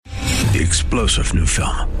The explosive new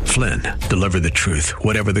film, Flynn, deliver the truth,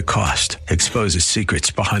 whatever the cost, exposes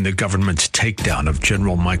secrets behind the government's takedown of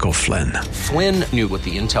General Michael Flynn. Flynn knew what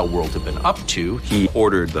the intel world had been up to. He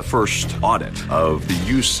ordered the first audit of the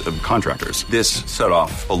use of contractors. This set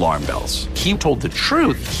off alarm bells. He told the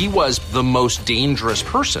truth. He was the most dangerous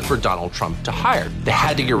person for Donald Trump to hire. They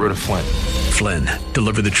had to get rid of Flynn. Flynn,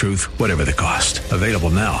 deliver the truth, whatever the cost. Available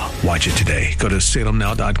now. Watch it today. Go to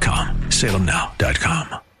salemnow.com.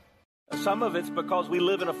 salemnow.com. Some of it's because we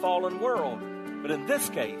live in a fallen world. But in this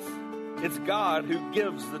case, it's God who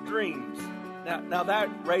gives the dreams. Now that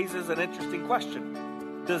raises an interesting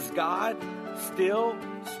question. Does God still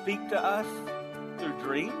speak to us through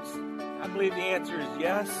dreams? I believe the answer is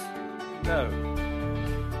yes, no.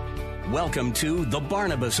 Welcome to The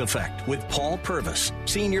Barnabas Effect with Paul Purvis,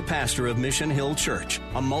 Senior Pastor of Mission Hill Church,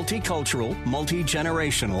 a multicultural,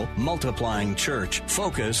 multi-generational, multiplying church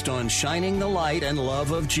focused on shining the light and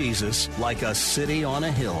love of Jesus like a city on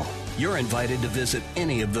a hill. You're invited to visit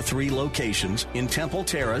any of the 3 locations in Temple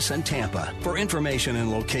Terrace and Tampa. For information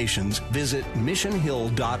and locations, visit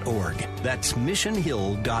missionhill.org. That's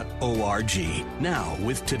missionhill.org. Now,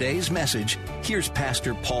 with today's message, here's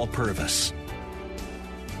Pastor Paul Purvis.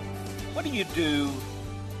 What do you do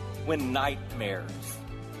when nightmares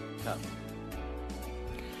come?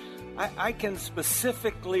 I can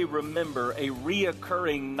specifically remember a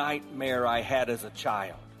reoccurring nightmare I had as a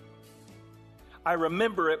child. I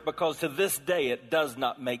remember it because to this day it does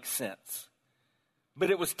not make sense.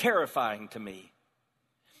 But it was terrifying to me.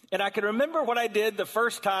 And I can remember what I did the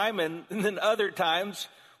first time and then other times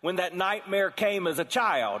when that nightmare came as a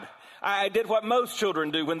child. I did what most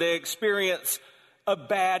children do when they experience a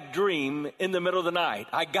bad dream in the middle of the night.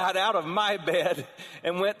 I got out of my bed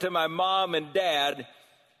and went to my mom and dad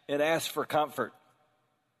and asked for comfort.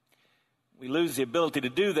 We lose the ability to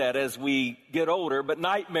do that as we get older, but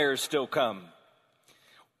nightmares still come.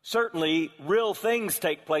 Certainly, real things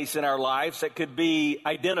take place in our lives that could be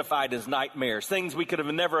identified as nightmares, things we could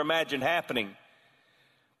have never imagined happening.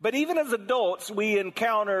 But even as adults, we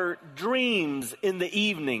encounter dreams in the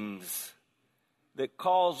evenings that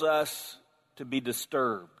cause us to be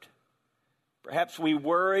disturbed. Perhaps we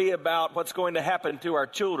worry about what's going to happen to our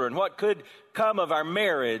children, what could come of our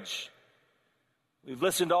marriage. We've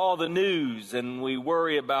listened to all the news and we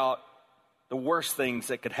worry about the worst things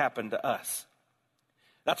that could happen to us.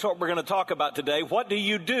 That's what we're going to talk about today. What do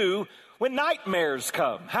you do when nightmares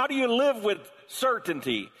come? How do you live with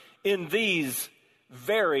certainty in these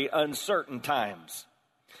very uncertain times?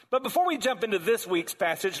 But before we jump into this week's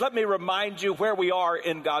passage, let me remind you where we are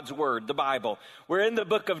in God's Word, the Bible. We're in the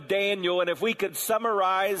book of Daniel, and if we could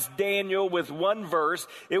summarize Daniel with one verse,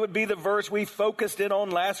 it would be the verse we focused in on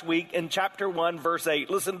last week in chapter 1, verse 8.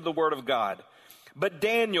 Listen to the Word of God. But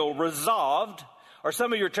Daniel resolved, or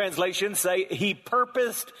some of your translations say he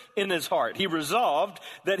purposed in his heart. He resolved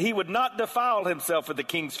that he would not defile himself with the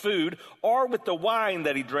king's food or with the wine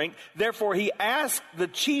that he drank. Therefore, he asked the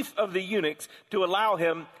chief of the eunuchs to allow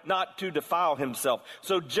him not to defile himself.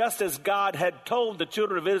 So just as God had told the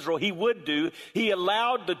children of Israel he would do, he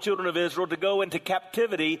allowed the children of Israel to go into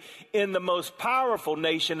captivity in the most powerful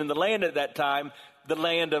nation in the land at that time, the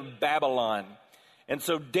land of Babylon. And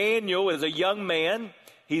so Daniel is a young man.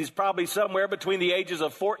 He's probably somewhere between the ages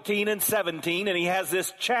of 14 and 17, and he has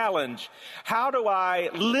this challenge. How do I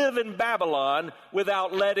live in Babylon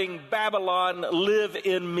without letting Babylon live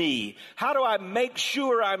in me? How do I make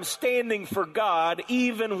sure I'm standing for God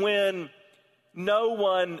even when no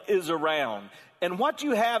one is around? And what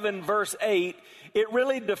you have in verse 8, it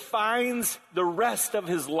really defines the rest of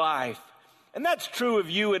his life. And that's true of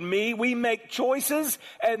you and me. We make choices,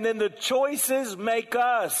 and then the choices make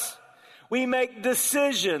us. We make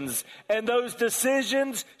decisions, and those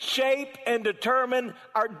decisions shape and determine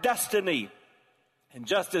our destiny. And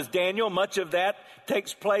just as Daniel, much of that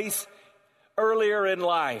takes place earlier in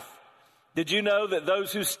life. Did you know that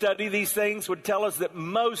those who study these things would tell us that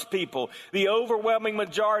most people, the overwhelming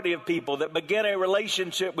majority of people that begin a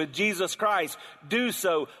relationship with Jesus Christ, do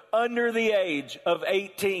so under the age of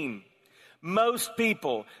 18? Most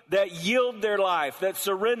people that yield their life, that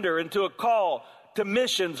surrender into a call to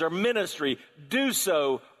missions or ministry, do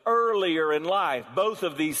so earlier in life. Both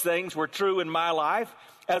of these things were true in my life.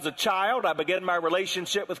 As a child, I began my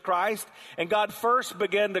relationship with Christ, and God first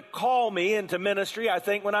began to call me into ministry, I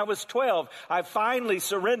think, when I was 12. I finally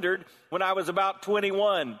surrendered when I was about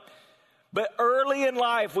 21. But early in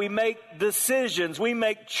life, we make decisions, we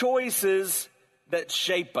make choices that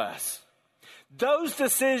shape us. Those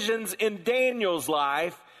decisions in Daniel's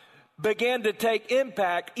life began to take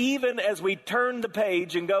impact even as we turn the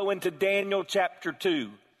page and go into Daniel chapter 2.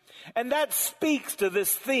 And that speaks to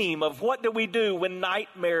this theme of what do we do when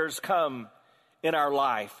nightmares come in our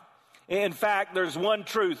life. In fact, there's one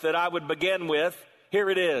truth that I would begin with. Here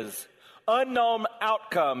it is. Unknown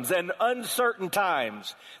outcomes and uncertain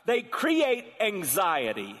times, they create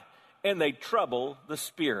anxiety and they trouble the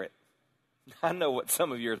spirit. I know what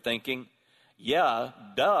some of you are thinking. Yeah,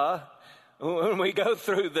 duh. When we go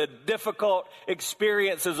through the difficult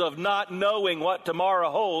experiences of not knowing what tomorrow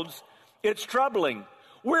holds, it's troubling.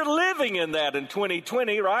 We're living in that in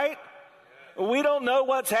 2020, right? We don't know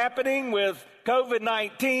what's happening with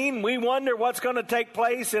COVID-19. We wonder what's going to take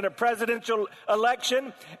place in a presidential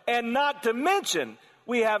election. And not to mention,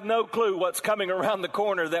 we have no clue what's coming around the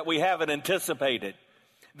corner that we haven't anticipated.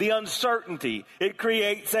 The uncertainty, it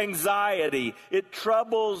creates anxiety. It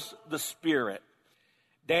troubles the spirit.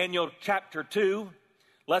 Daniel chapter 2,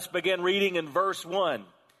 let's begin reading in verse 1.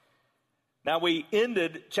 Now we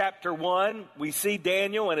ended chapter 1. We see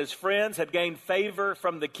Daniel and his friends had gained favor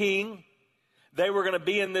from the king. They were going to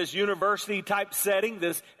be in this university-type setting,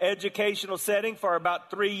 this educational setting for about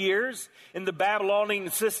 3 years. In the Babylonian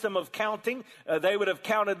system of counting, they would have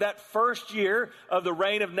counted that first year of the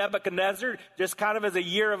reign of Nebuchadnezzar just kind of as a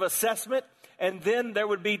year of assessment. And then there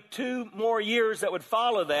would be 2 more years that would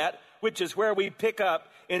follow that, which is where we pick up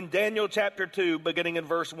in Daniel chapter 2, beginning in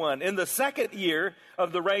verse 1. In the second year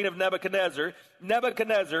of the reign of Nebuchadnezzar,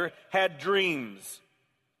 Nebuchadnezzar had dreams.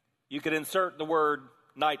 You could insert the word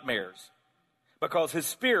nightmares, because his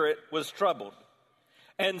spirit was troubled,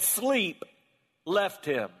 and sleep left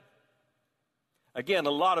him. Again,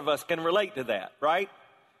 a lot of us can relate to that, right?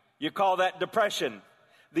 You call that depression.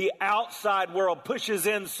 The outside world pushes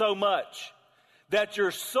in so much that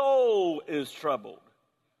your soul is troubled,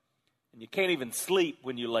 and you can't even sleep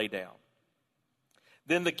when you lay down.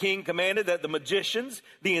 Then the king commanded that the magicians,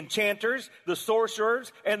 the enchanters, the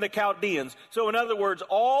sorcerers, and the Chaldeans. So in other words,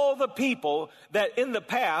 all the people that in the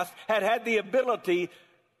past had the ability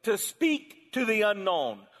to speak to the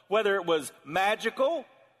unknown, whether it was magical,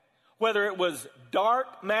 whether it was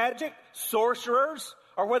dark magic, sorcerers,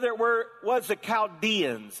 or whether it was the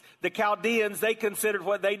Chaldeans. The Chaldeans, they considered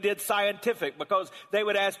what they did scientific, because they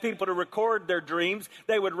would ask people to record their dreams.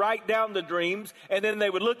 They would write down the dreams, and then they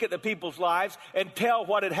would look at the people's lives and tell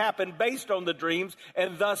what had happened based on the dreams,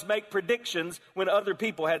 and thus make predictions when other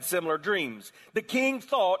people had similar dreams. The king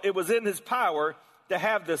thought it was in his power to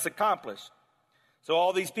have this accomplished. So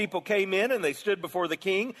all these people came in, and they stood before the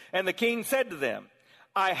king, and the king said to them,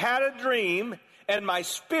 "I had a dream, and my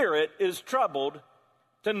spirit is troubled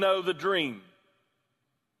to know the dream."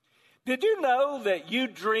 Did you know that you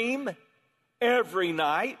dream every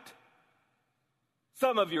night?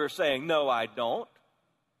 Some of you are saying, "No, I don't."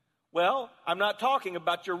 Well, I'm not talking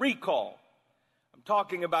about your recall. I'm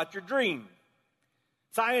talking about your dream.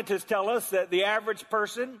 Scientists tell us that the average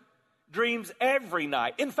person dreams every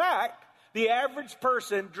night. In fact, the average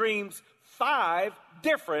person dreams 5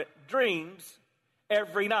 different dreams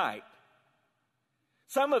every night.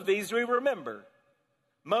 Some of these we remember.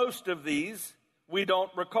 Most of these we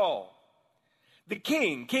don't recall. The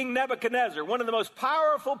king, King Nebuchadnezzar, one of the most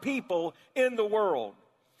powerful people in the world,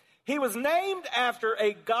 he was named after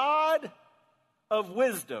a God of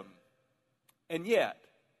wisdom. And yet,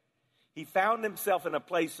 he found himself in a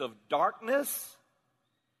place of darkness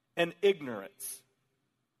and ignorance.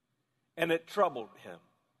 And it troubled him.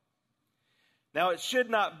 Now, it should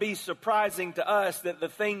not be surprising to us that the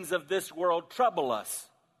things of this world trouble us.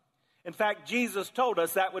 In fact, Jesus told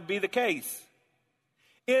us that would be the case.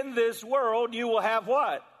 In this world, you will have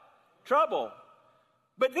what? Trouble.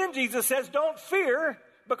 But then Jesus says, don't fear,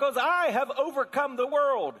 because I have overcome the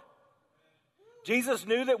world. Jesus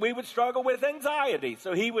knew that we would struggle with anxiety.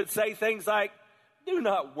 So he would say things like, do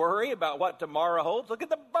not worry about what tomorrow holds. Look at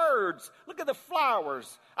the birds. Look at the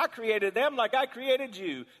flowers. I created them like I created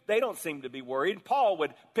you. They don't seem to be worried. Paul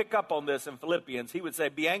would pick up on this in Philippians. He would say,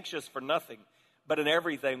 be anxious for nothing, but in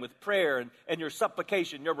everything with prayer and your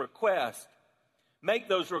supplication, your request. Make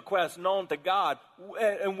those requests known to God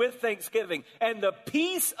and with thanksgiving. And the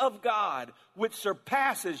peace of God, which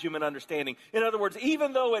surpasses human understanding. In other words,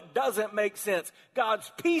 even though it doesn't make sense,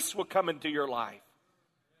 God's peace will come into your life.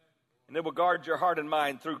 And it will guard your heart and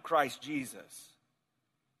mind through Christ Jesus.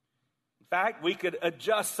 In fact, we could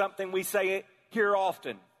adjust something we say here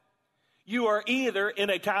often. You are either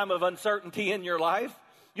in a time of uncertainty in your life,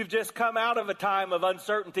 you've just come out of a time of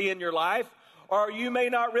uncertainty in your life, or you may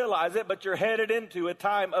not realize it, but you're headed into a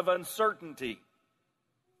time of uncertainty.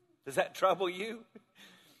 Does that trouble you?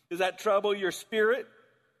 Does that trouble your spirit?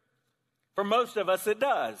 For most of us, it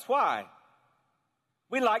does. Why?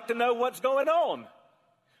 We like to know what's going on.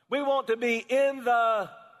 We want to be in the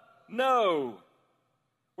know.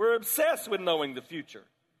 We're obsessed with knowing the future.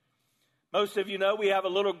 Most of you know we have a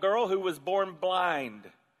little girl who was born blind.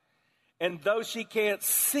 And though she can't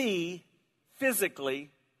see physically,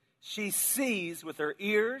 she sees with her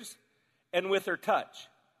ears and with her touch.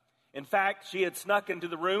 In fact, she had snuck into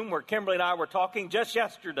the room where Kimberly and I were talking just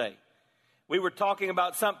yesterday. We were talking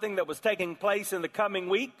about something that was taking place in the coming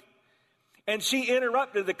week, and she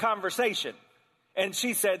interrupted the conversation. And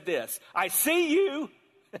she said this, "I see you."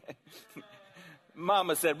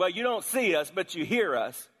 Mama said, "Well, you don't see us, but you hear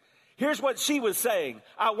us." Here's what she was saying.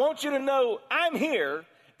 "I want you to know I'm here,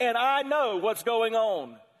 and I know what's going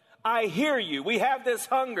on. I hear you. We have this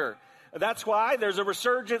hunger." That's why there's a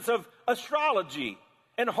resurgence of astrology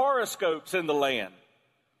and horoscopes in the land.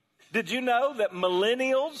 Did you know that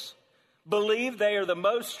millennials believe they are the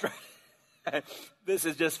most this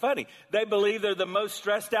is just funny. They believe they're the most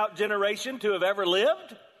stressed out generation to have ever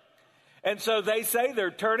lived. And so they say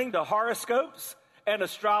they're turning to horoscopes and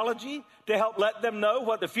astrology to help let them know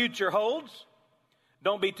what the future holds.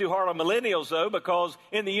 Don't be too hard on millennials, though, because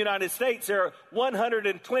in the United States there are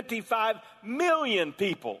 125 million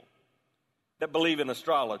people that believe in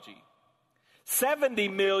astrology. 70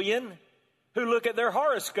 million who look at their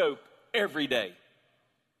horoscope every day.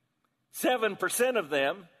 7% of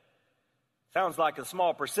them, sounds like a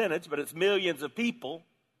small percentage, but it's millions of people,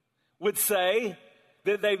 would say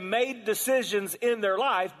that they've made decisions in their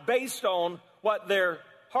life based on what their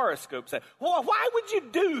horoscope said. Well, why would you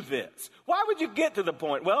do this? Why would you get to the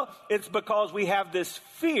point? Well, it's because we have this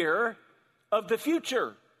fear of the future.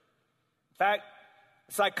 In fact,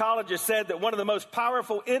 psychologists said that one of the most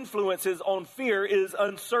powerful influences on fear is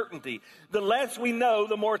uncertainty. The less we know,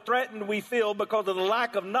 the more threatened we feel because of the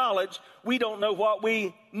lack of knowledge. We don't know what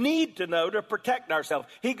we need to know to protect ourselves.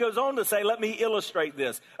 He goes on to say, let me illustrate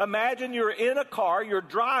this. Imagine you're in a car, you're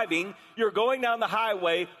driving, you're going down the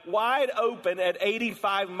highway wide open at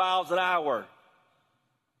 85 miles an hour.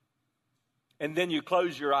 And then you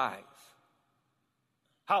close your eyes.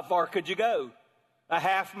 How far could you go? A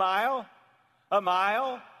half mile? A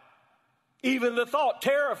mile? Even the thought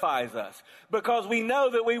terrifies us because we know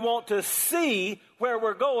that we want to see where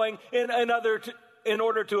we're going in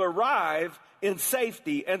order to arrive in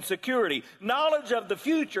safety and security. Knowledge of the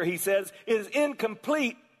future, he says, is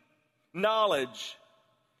incomplete knowledge.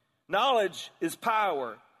 Knowledge is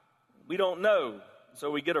power. We don't know,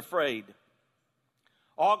 so we get afraid.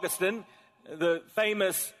 Augustine, the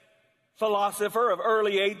famous philosopher of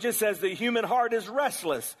early ages, says the human heart is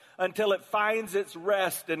restless until it finds its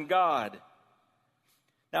rest in God.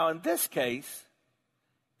 Now, in this case,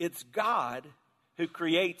 it's God who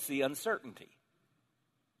creates the uncertainty.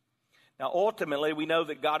 Now, ultimately, we know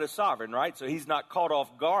that God is sovereign, right? So he's not caught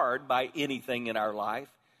off guard by anything in our life,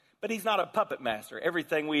 but he's not a puppet master.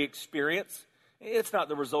 Everything we experience, it's not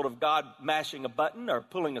the result of God mashing a button or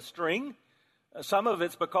pulling a string. Some of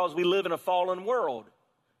it's because we live in a fallen world.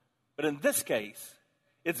 But in this case,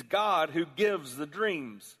 it's God who gives the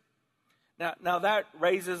dreams. Now that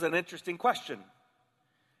raises an interesting question.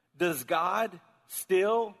 Does God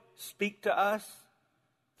still speak to us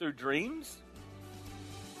through dreams?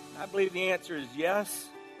 I believe the answer is yes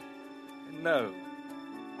and no.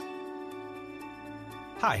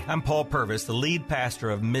 Hi, I'm Paul Purvis, the lead pastor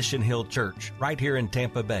of Mission Hill Church, right here in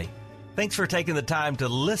Tampa Bay. Thanks for taking the time to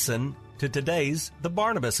listen to today's The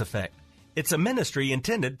Barnabas Effect. It's a ministry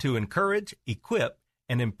intended to encourage, equip,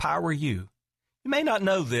 and empower you. You may not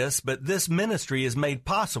know this, but this ministry is made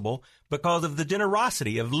possible because of the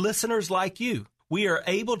generosity of listeners like you. We are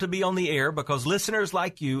able to be on the air because listeners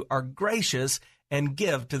like you are gracious and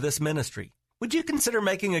give to this ministry. Would you consider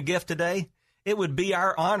making a gift today? It would be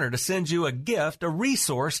our honor to send you a gift, a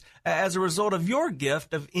resource, as a result of your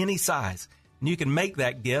gift of any size. And you can make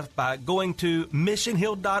that gift by going to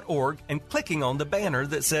missionhill.org and clicking on the banner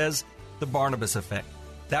that says The Barnabas Effect.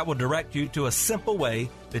 That will direct you to a simple way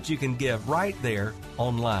that you can give right there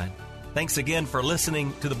online. Thanks again for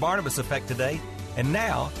listening to The Barnabas Effect today. And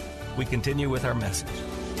now we continue with our message.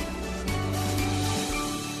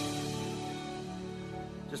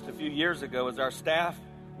 Just a few years ago, as our staff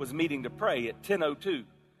was meeting to pray at 10:02,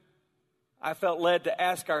 I felt led to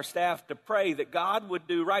ask our staff to pray that God would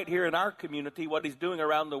do right here in our community what he's doing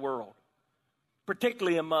around the world,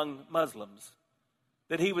 particularly among Muslims.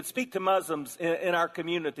 That he would speak to Muslims in our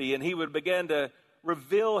community, and he would begin to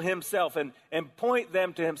reveal himself and point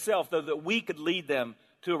them to himself, so that we could lead them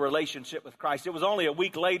to a relationship with Christ. It was only a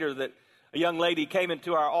week later that a young lady came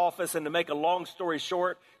into our office, and to make a long story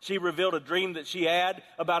short, she revealed a dream that she had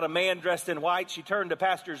about a man dressed in white. She turned to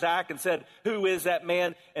Pastor Zach and said, "Who is that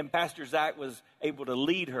man?" And Pastor Zach was able to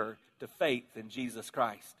lead her to faith in Jesus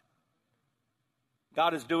Christ.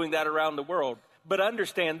 God is doing that around the world. But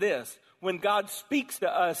understand this, when God speaks to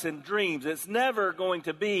us in dreams, it's never going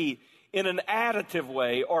to be in an additive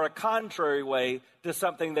way or a contrary way to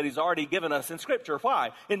something that he's already given us in Scripture.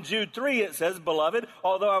 Why? In Jude 3 it says, "Beloved,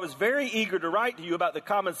 although I was very eager to write to you about the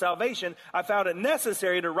common salvation, I found it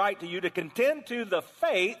necessary to write to you to contend to the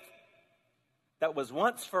faith that was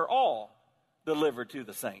once for all delivered to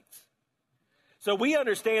the saints." So we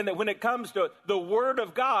understand that when it comes to the Word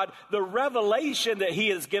of God, the revelation that he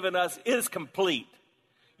has given us is complete.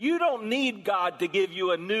 You don't need God to give you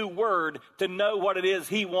a new word to know what it is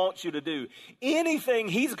he wants you to do. Anything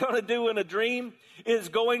he's going to do in a dream is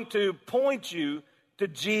going to point you to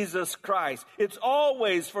Jesus Christ. It's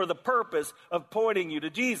always for the purpose of pointing you to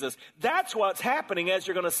Jesus. That's what's happening, as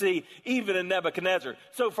you're going to see even in Nebuchadnezzar.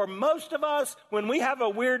 So for most of us, when we have a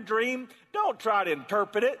weird dream, don't try to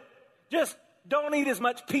interpret it. Just don't eat as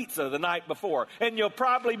much pizza the night before, and you'll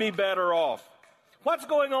probably be better off. What's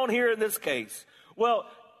going on here in this case? Well,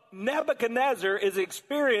 Nebuchadnezzar is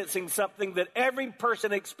experiencing something that every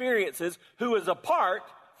person experiences who is apart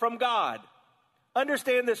from God.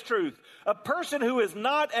 Understand this truth. A person who is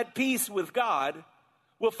not at peace with God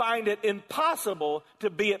will find it impossible to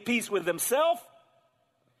be at peace with himself,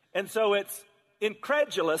 and so it's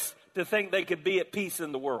incredulous to think they could be at peace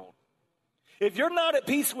in the world. If you're not at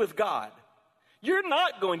peace with God, you're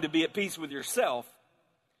not going to be at peace with yourself,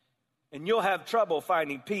 and you'll have trouble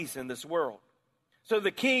finding peace in this world. So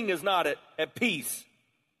the king is not at peace.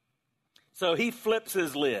 So he flips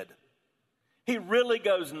his lid. He really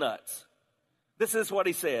goes nuts. This is what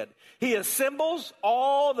he said. He assembles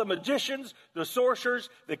all the magicians, the sorcerers,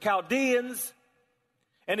 the Chaldeans,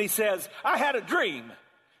 and he says, "I had a dream.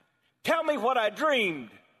 Tell me what I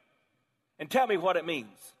dreamed, and tell me what it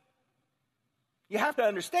means." You have to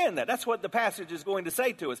understand that. That's what the passage is going to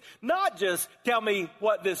say to us. Not just tell me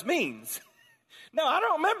what this means. No, I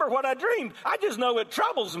don't remember what I dreamed. I just know it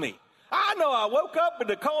troubles me. I know I woke up with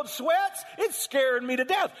the cold sweats. It's scaring me to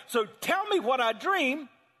death. So tell me what I dreamed,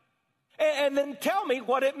 and then tell me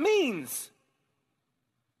what it means.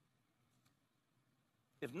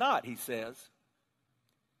 If not, he says,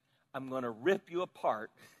 I'm going to rip you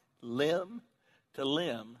apart limb to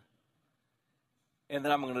limb, and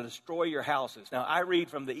then I'm going to destroy your houses. Now, I read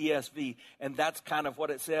from the ESV, and that's kind of what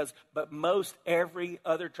it says, but most every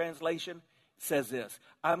other translation says this: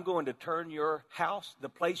 I'm going to turn your house, the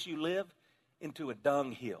place you live, into a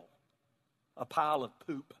dunghill, a pile of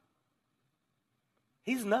poop.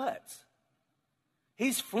 He's nuts.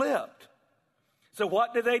 He's flipped. So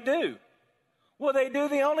what do? Well, they do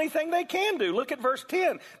the only thing they can do. Look at verse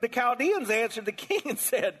 10. The Chaldeans answered the king and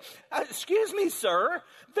said, "Excuse me, sir,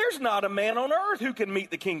 there's not a man on earth who can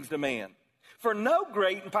meet the king's demand. For no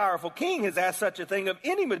great and powerful king has asked such a thing of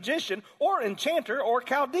any magician or enchanter or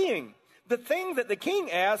Chaldean. The thing that the king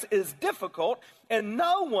asks is difficult, and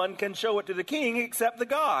no one can show it to the king except the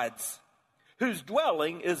gods, whose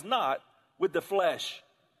dwelling is not with the flesh."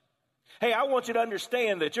 Hey, I want you to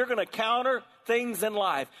understand that you're going to counter things in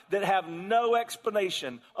life that have no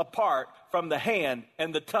explanation apart from the hand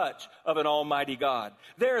and the touch of an almighty God.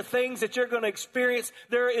 There are things that you're going to experience.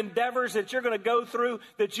 There are endeavors that you're going to go through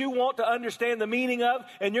that you want to understand the meaning of,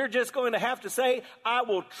 and you're just going to have to say, I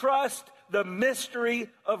will trust the mystery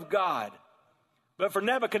of God. But for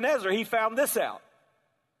Nebuchadnezzar, he found this out.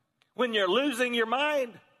 When you're losing your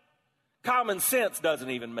mind, common sense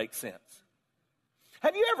doesn't even make sense.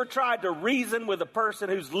 Have you ever tried to reason with a person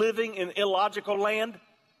who's living in illogical land?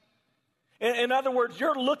 In other words,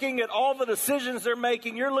 you're looking at all the decisions they're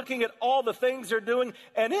making, you're looking at all the things they're doing,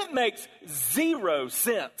 and it makes zero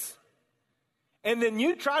sense. And then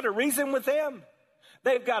you try to reason with them.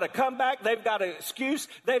 They've got a comeback, they've got an excuse,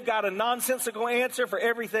 they've got a nonsensical answer for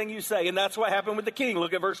everything you say. And that's what happened with the king.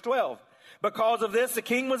 Look at verse 12. Because of this, the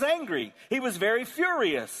king was angry. He was very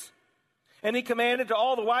furious. And he commanded to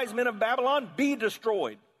all the wise men of Babylon, be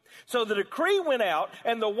destroyed. So the decree went out,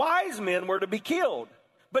 and the wise men were to be killed.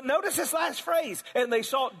 But notice this last phrase, and they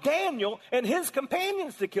sought Daniel and his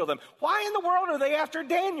companions to kill them. Why in the world are they after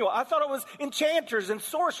Daniel? I thought it was enchanters and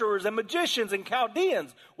sorcerers and magicians and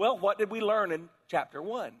Chaldeans. Well, what did we learn in chapter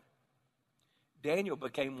 1? Daniel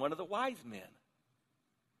became one of the wise men.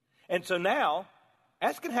 And so now,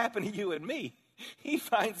 as can happen to you and me, he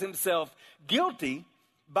finds himself guilty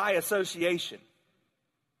by association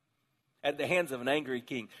at the hands of an angry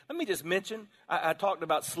king. Let me just mention, I talked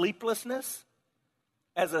about sleeplessness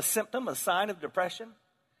as a symptom, a sign of depression.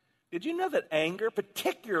 Did you know that anger,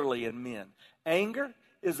 particularly in men, anger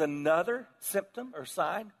is another symptom or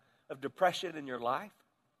sign of depression in your life?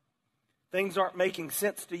 Things aren't making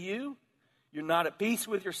sense to you. You're not at peace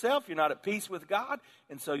with yourself. You're not at peace with God.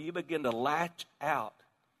 And so you begin to latch out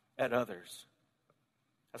at others.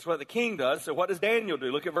 That's what the king does. So what does Daniel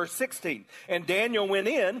do? Look at verse 16. And Daniel went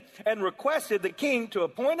in and requested the king to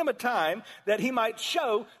appoint him a time that he might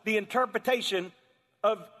show the interpretation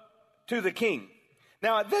to the king.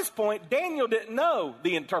 Now at this point, Daniel didn't know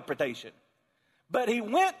the interpretation. But he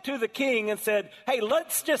went to the king and said, hey,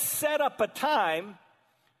 let's just set up a time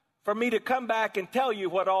for me to come back and tell you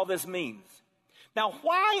what all this means. Now,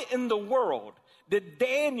 why in the world did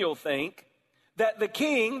Daniel think that the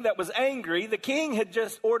king that was angry, the king had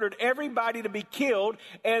just ordered everybody to be killed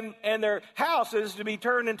and their houses to be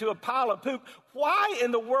turned into a pile of poop? Why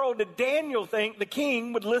in the world did Daniel think the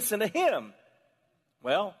king would listen to him?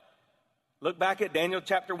 Well, look back at Daniel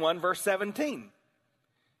chapter 1, verse 17.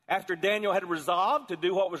 After Daniel had resolved to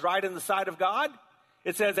do what was right in the sight of God,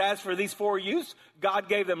 it says, as for these 4 youths, God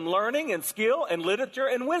gave them learning and skill and literature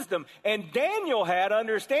and wisdom. And Daniel had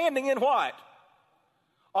understanding in what?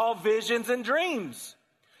 All visions and dreams.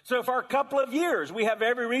 So for a couple of years, we have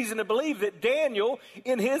every reason to believe that Daniel,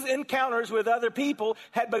 in his encounters with other people,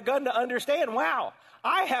 had begun to understand, wow,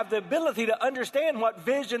 I have the ability to understand what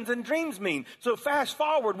visions and dreams mean. So fast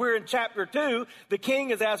forward, we're in chapter 2. The king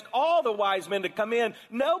has asked all the wise men to come in.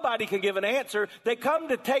 Nobody can give an answer. They come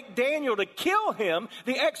to take Daniel to kill him.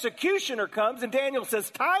 The executioner comes, and Daniel says,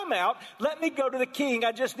 time out. Let me go to the king.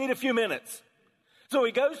 I just need a few minutes. So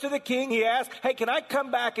he goes to the king, he asks, hey, can I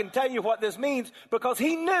come back and tell you what this means? Because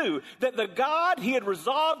he knew that the God he had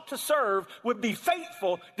resolved to serve would be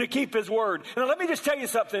faithful to keep his word. Now let me just tell you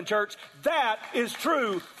something, church. That is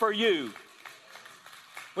true for you.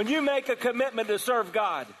 When you make a commitment to serve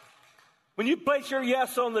God, when you place your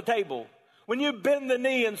yes on the table, when you bend the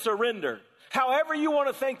knee and surrender, however you want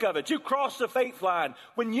to think of it, you cross the faith line.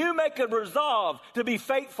 When you make a resolve to be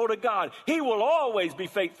faithful to God, he will always be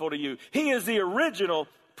faithful to you. He is the original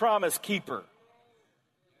promise keeper.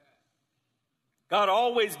 God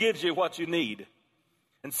always gives you what you need.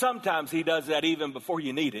 And sometimes he does that even before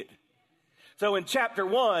you need it. So in chapter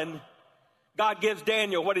 1, God gives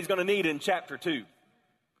Daniel what he's going to need in chapter 2.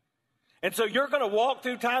 And so you're going to walk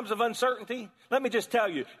through times of uncertainty. Let me just tell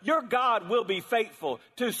you, your God will be faithful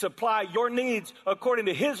to supply your needs according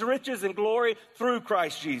to his riches and glory through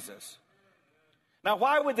Christ Jesus. Now,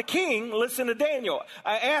 why would the king listen to Daniel?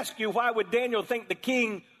 I ask you, why would Daniel think the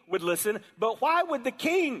king would listen? But why would the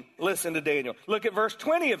king listen to Daniel? Look at verse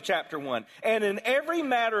 20 of chapter 1. And in every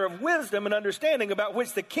matter of wisdom and understanding about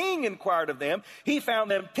which the king inquired of them, he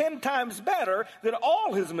found them 10 times better than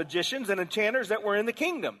all his magicians and enchanters that were in the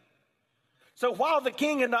kingdom. So while the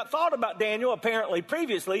king had not thought about Daniel, apparently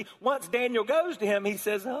previously, once Daniel goes to him, he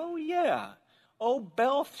says, oh yeah,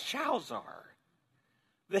 Belshazzar,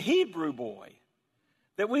 the Hebrew boy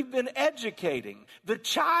that we've been educating, the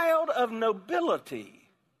child of nobility.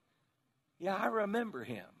 Yeah, I remember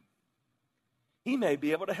him. He may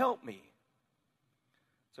be able to help me.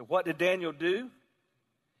 So what did Daniel do?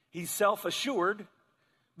 He's self-assured,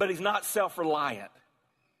 but he's not self-reliant.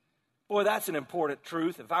 Boy, that's an important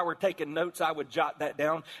truth. If I were taking notes, I would jot that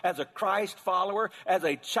down. As a Christ follower, as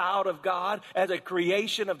a child of God, as a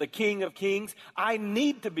creation of the King of Kings, I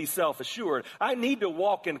need to be self-assured. I need to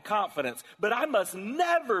walk in confidence, but I must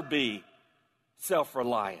never be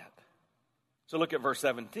self-reliant. So look at verse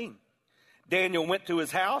 17. Daniel went to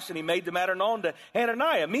his house and he made the matter known to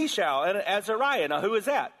Hananiah, Mishael, and Azariah. Now who is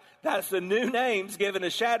that? That's the new names given to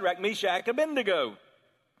Shadrach, Meshach, and Abednego.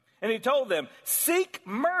 And he told them, seek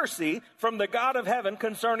mercy from the God of heaven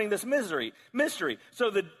concerning this mystery,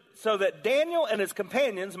 so that Daniel and his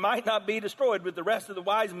companions might not be destroyed with the rest of the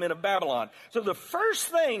wise men of Babylon. So the first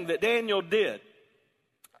thing that Daniel did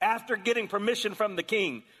after getting permission from the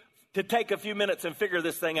king to take a few minutes and figure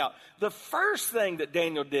this thing out, the first thing that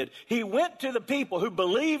Daniel did, he went to the people who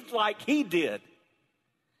believed like he did.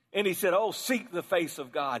 And he said, oh, seek the face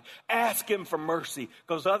of God. Ask him for mercy,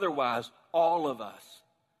 because otherwise all of us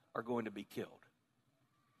are going to be killed.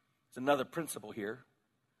 It's another principle here.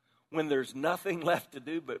 When there's nothing left to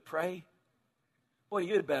do but pray, boy,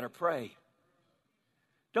 you'd better pray.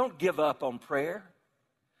 Don't give up on prayer.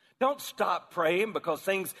 Don't stop praying because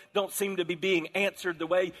things don't seem to be being answered the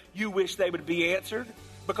way you wish they would be answered,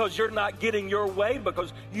 because you're not getting your way,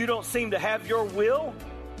 because you don't seem to have your will.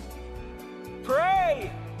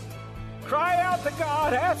 Pray. Cry out to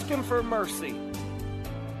God. Ask him for mercy.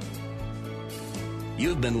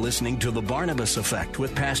 You've been listening to The Barnabas Effect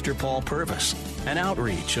with Pastor Paul Purvis, an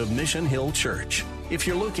outreach of Mission Hill Church. If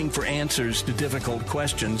you're looking for answers to difficult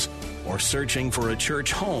questions or searching for a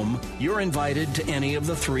church home, you're invited to any of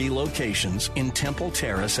the 3 locations in Temple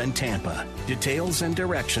Terrace and Tampa. Details and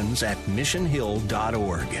directions at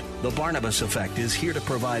missionhill.org. The Barnabas Effect is here to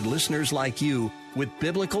provide listeners like you with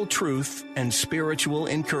biblical truth and spiritual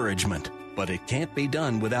encouragement. But it can't be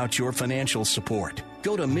done without your financial support.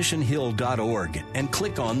 Go to missionhill.org and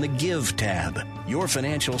click on the Give tab. Your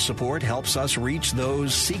financial support helps us reach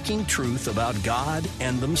those seeking truth about God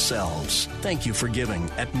and themselves. Thank you for giving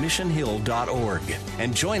at missionhill.org.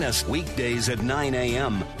 And join us weekdays at 9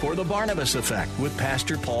 a.m. for The Barnabas Effect with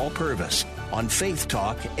Pastor Paul Purvis on Faith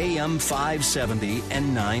Talk AM 570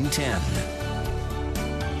 and 910.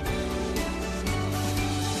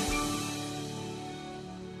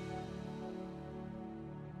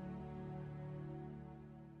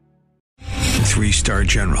 Three-star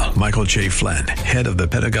General Michael J. Flynn, head of the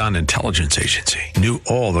Pentagon Intelligence Agency, knew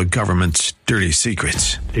all the government's dirty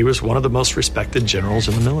secrets. He was one of the most respected generals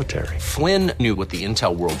in the military. Flynn knew what the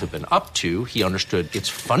intel world had been up to. He understood its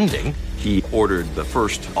funding. He ordered the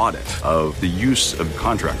first audit of the use of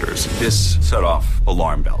contractors. This set off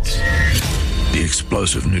alarm bells. The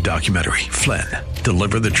explosive new documentary, Flynn,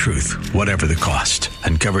 Deliver the Truth, Whatever the Cost,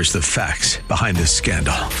 uncovers the facts behind this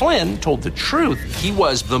scandal. Flynn told the truth. He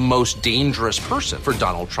was the most dangerous person for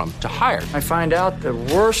Donald Trump to hire. I find out the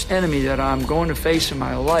worst enemy that I'm going to face in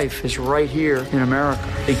my life is right here in America.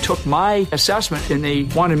 They took my assessment and they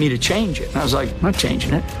wanted me to change it. And I was like, I'm not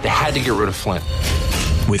changing it. They had to get rid of Flynn.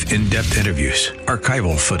 With in-depth interviews,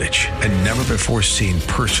 archival footage, and never-before-seen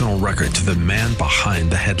personal records of the man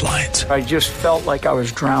behind the headlines. I just felt like I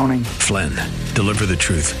was drowning. Flynn, Deliver the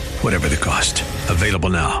Truth, Whatever the Cost. Available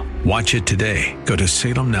now. Watch it today. Go to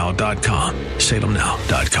salemnow.com.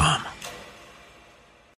 salemnow.com.